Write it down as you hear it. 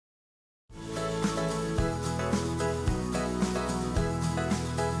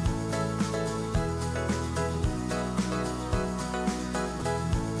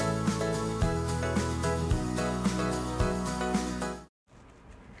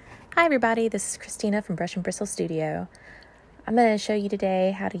Hi everybody, this is Christina from Brush and Bristle Studio. I'm going to show you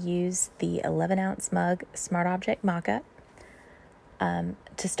today how to use the 11-ounce mug Smart Object Mockup.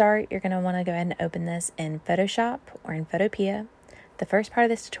 To start, you're going to want to go ahead and open this in Photoshop or in Photopea. The first part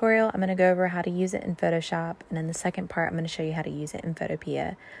of this tutorial, I'm going to go over how to use it in Photoshop, and then the second part, I'm going to show you how to use it in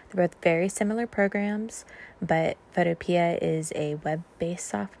Photopea. They're both very similar programs, but Photopea is a web-based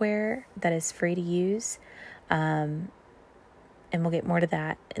software that is free to use. And we'll get more to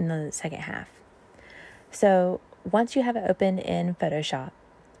that in the second half. So once you have it open in Photoshop,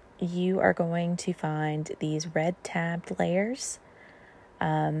 you are going to find these red tabbed layers.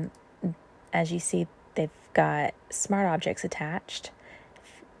 As you see, they've got smart objects attached.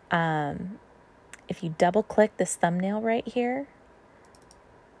 If you double click this thumbnail right here,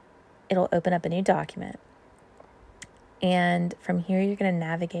 it'll open up a new document. And from here, you're going to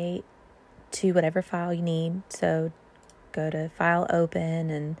navigate to whatever file you need. So go to File, Open,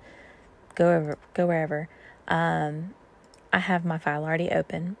 and go wherever. I have my file already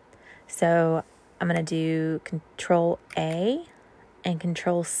open. So I'm going to do Control A and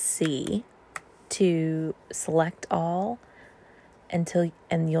Control C to select all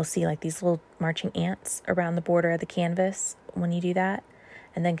and you'll see like these little marching ants around the border of the canvas when you do that.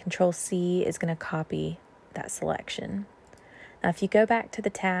 And then Control C is going to copy that selection. Now, if you go back to the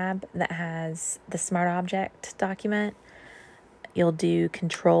tab that has the Smart Object document, you'll do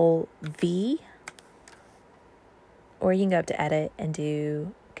Control V, or you can go up to Edit and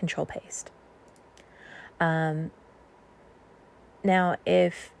do Control Paste. Now,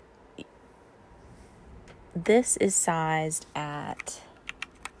 if this is sized at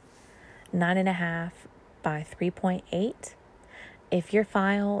 9.5 by 3.8, if your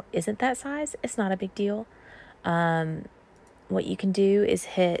file isn't that size, it's not a big deal. What you can do is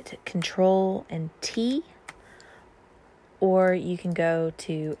hit Control and T, or you can go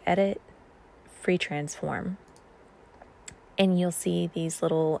to Edit, Free Transform, and you'll see these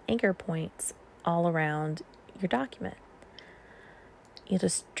little anchor points all around your document. You'll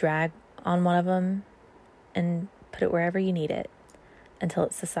just drag on one of them and put it wherever you need it until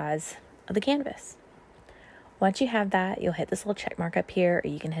it's the size of the canvas. Once you have that, you'll hit this little check mark up here, or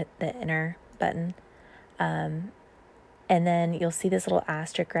you can hit the enter button. And then you'll see this little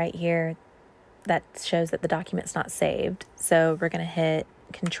asterisk right here that shows that the document's not saved. So we're going to hit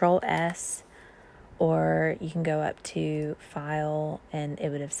Control S, or you can go up to File, and it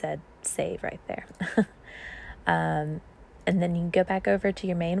would have said Save right there. And then you can go back over to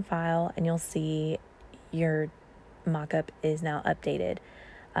your main file, and you'll see your mockup is now updated.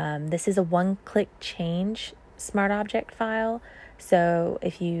 This is a one-click change Smart Object file. So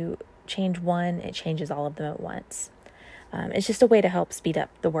if you change one, it changes all of them at once. It's just a way to help speed up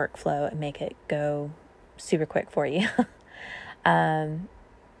the workflow and make it go super quick for you.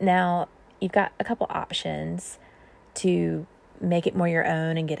 Now, you've got a couple options to make it more your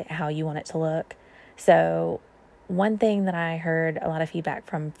own and get it how you want it to look. So one thing that I heard a lot of feedback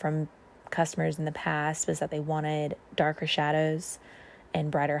from customers in the past was that they wanted darker shadows and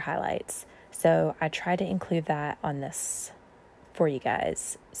brighter highlights. So I tried to include that on this for you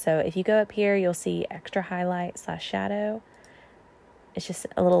guys. So if you go up here, you'll see extra highlight / shadow. It's just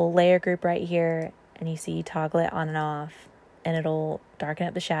a little layer group right here, and you see you toggle it on and off, and it'll darken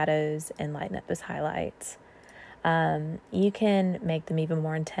up the shadows and lighten up those highlights. You can make them even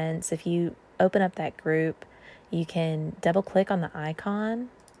more intense. If you open up that group, you can double click on the icon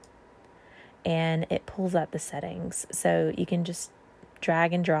and it pulls up the settings. So you can just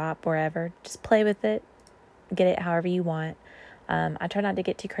drag and drop wherever, just play with it, get it however you want. I try not to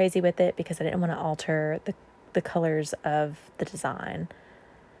get too crazy with it because I didn't want to alter the colors of the design.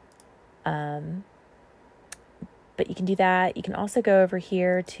 But you can do that. You can also go over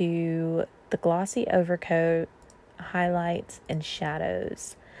here to the glossy overcoat, highlights, and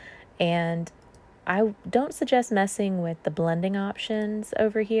shadows. And I don't suggest messing with the blending options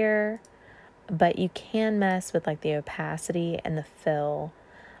over here, but you can mess with like the opacity and the fill.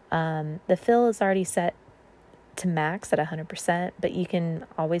 The fill is already set to max at 100%, but you can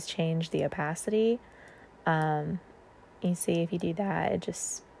always change the opacity. You see, if you do that, it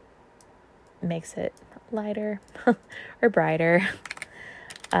just makes it lighter or brighter.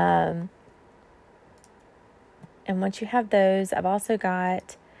 And once you have those, I've also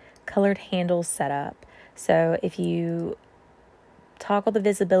got colored handles set up. So if you toggle the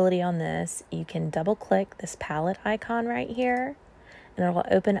visibility on this, you can double click this palette icon right here, and it will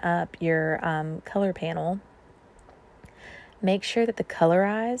open up your color panel. Make sure that the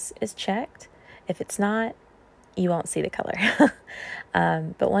colorize is checked. If it's not, you won't see the color.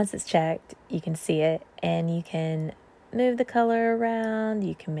 But once it's checked, you can see it, and you can move the color around.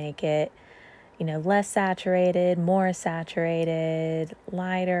 You can make it, less saturated, more saturated,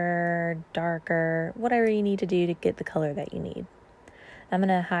 lighter, darker, whatever you need to do to get the color that you need. I'm going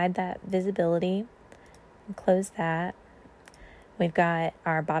to hide that visibility and close that. We've got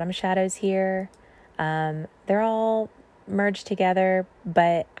our bottom shadows here. They're all merged together,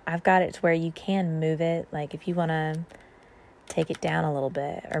 but I've got it to where you can move it. Like if you want to take it down a little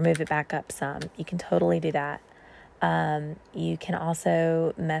bit or move it back up some, you can totally do that. You can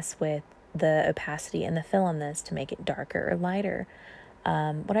also mess with the opacity and the fill on this to make it darker or lighter,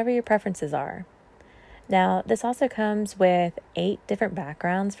 whatever your preferences are. Now, this also comes with 8 different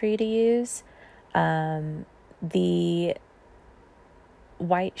backgrounds for you to use. The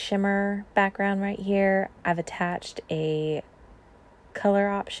white shimmer background right here, I've attached a color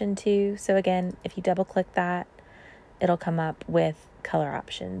option to. So again, if you double click that, it'll come up with color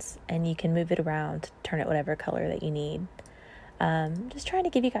options and you can move it around, turn it whatever color that you need. Just trying to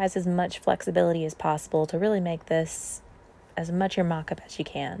give you guys as much flexibility as possible to really make this as much your mock-up as you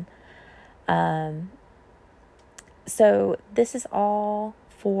can. So this is all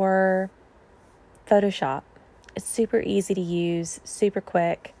for Photoshop. It's super easy to use, super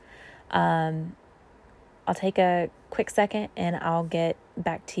quick. I'll take a quick second and I'll get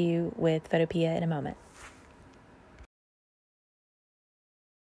back to you with Photopea in a moment.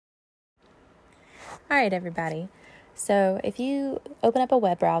 All right, everybody. So if you open up a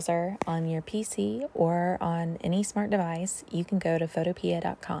web browser on your PC or on any smart device, you can go to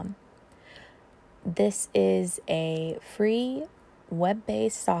photopea.com. This is a free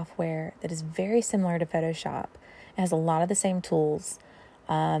web-based software that is very similar to Photoshop. It has a lot of the same tools.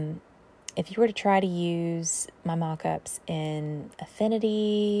 If you were to try to use my mock-ups in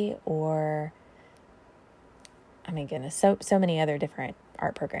Affinity or, so many other different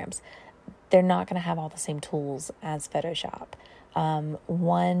art programs, they're not going to have all the same tools as Photoshop.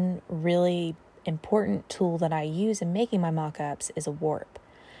 One really important tool that I use in making my mock-ups is a warp.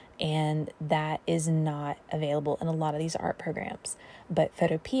 And that is not available in a lot of these art programs. But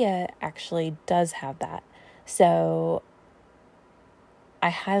Photopea actually does have that. So I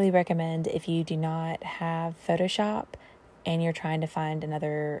highly recommend, if you do not have Photoshop and you're trying to find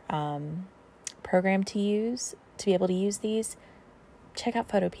another program to use to be able to use these, check out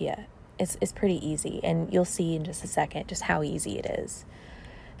Photopea. It's pretty easy, and you'll see in just a second just how easy it is.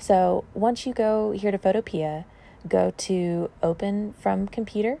 So once you go here to Photopea, go to Open from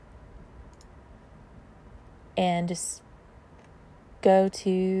Computer, and just go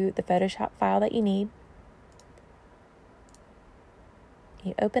to the Photoshop file that you need.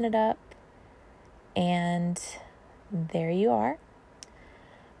 You open it up, and there you are.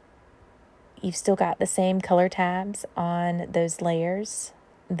 You've still got the same color tabs on those layers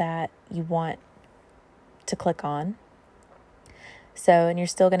that you want to click on. So, and you're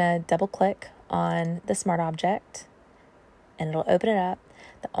still going to double click on the smart object and it'll open it up.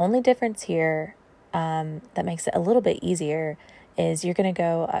 The only difference here that makes it a little bit easier is you're going to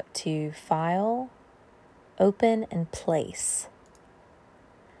go up to File, Open, and Place.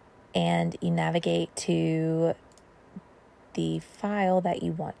 And you navigate to the file that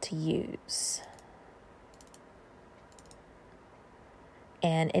you want to use.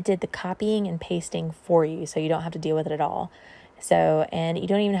 And it did the copying and pasting for you, so you don't have to deal with it at all. So, and you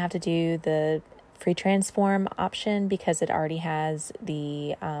don't even have to do the free transform option because it already has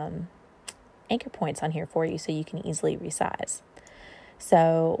the anchor points on here for you, so you can easily resize.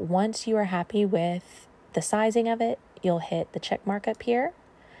 So once you are happy with the sizing of it, you'll hit the check mark up here.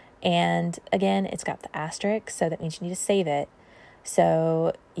 And again, it's got the asterisk, so that means you need to save it.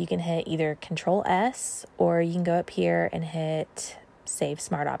 So you can hit either Control S, or you can go up here and hit Save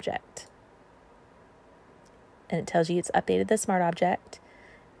Smart Object. And it tells you it's updated the smart object.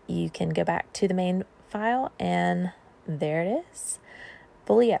 You can go back to the main file, and there it is,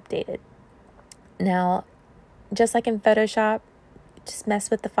 fully updated. Now, just like in Photoshop, just mess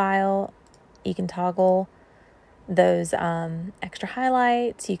with the file. You can toggle those extra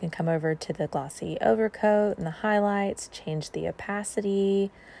highlights. You can come over to the glossy overcoat and the highlights, change the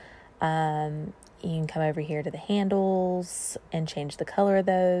opacity. You can come over here to the handles and change the color of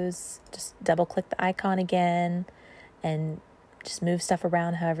those. Just double click the icon again and just move stuff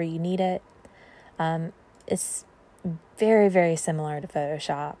around however you need it. It's very, very similar to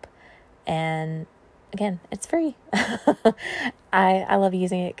Photoshop. And again, it's free. I love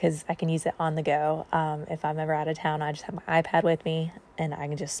using it because I can use it on the go. If I'm ever out of town, I just have my iPad with me and I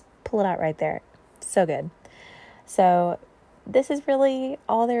can just pull it out right there. So good. So this is really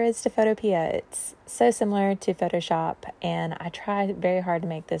all there is to Photopea. It's so similar to Photoshop, and I try very hard to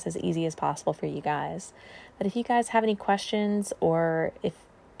make this as easy as possible for you guys. But if you guys have any questions or if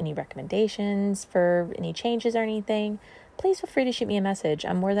any recommendations for any changes or anything, please feel free to shoot me a message.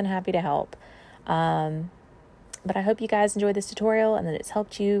 I'm more than happy to help. But I hope you guys enjoyed this tutorial and that it's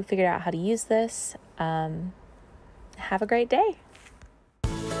helped you figure out how to use this. Have a great day.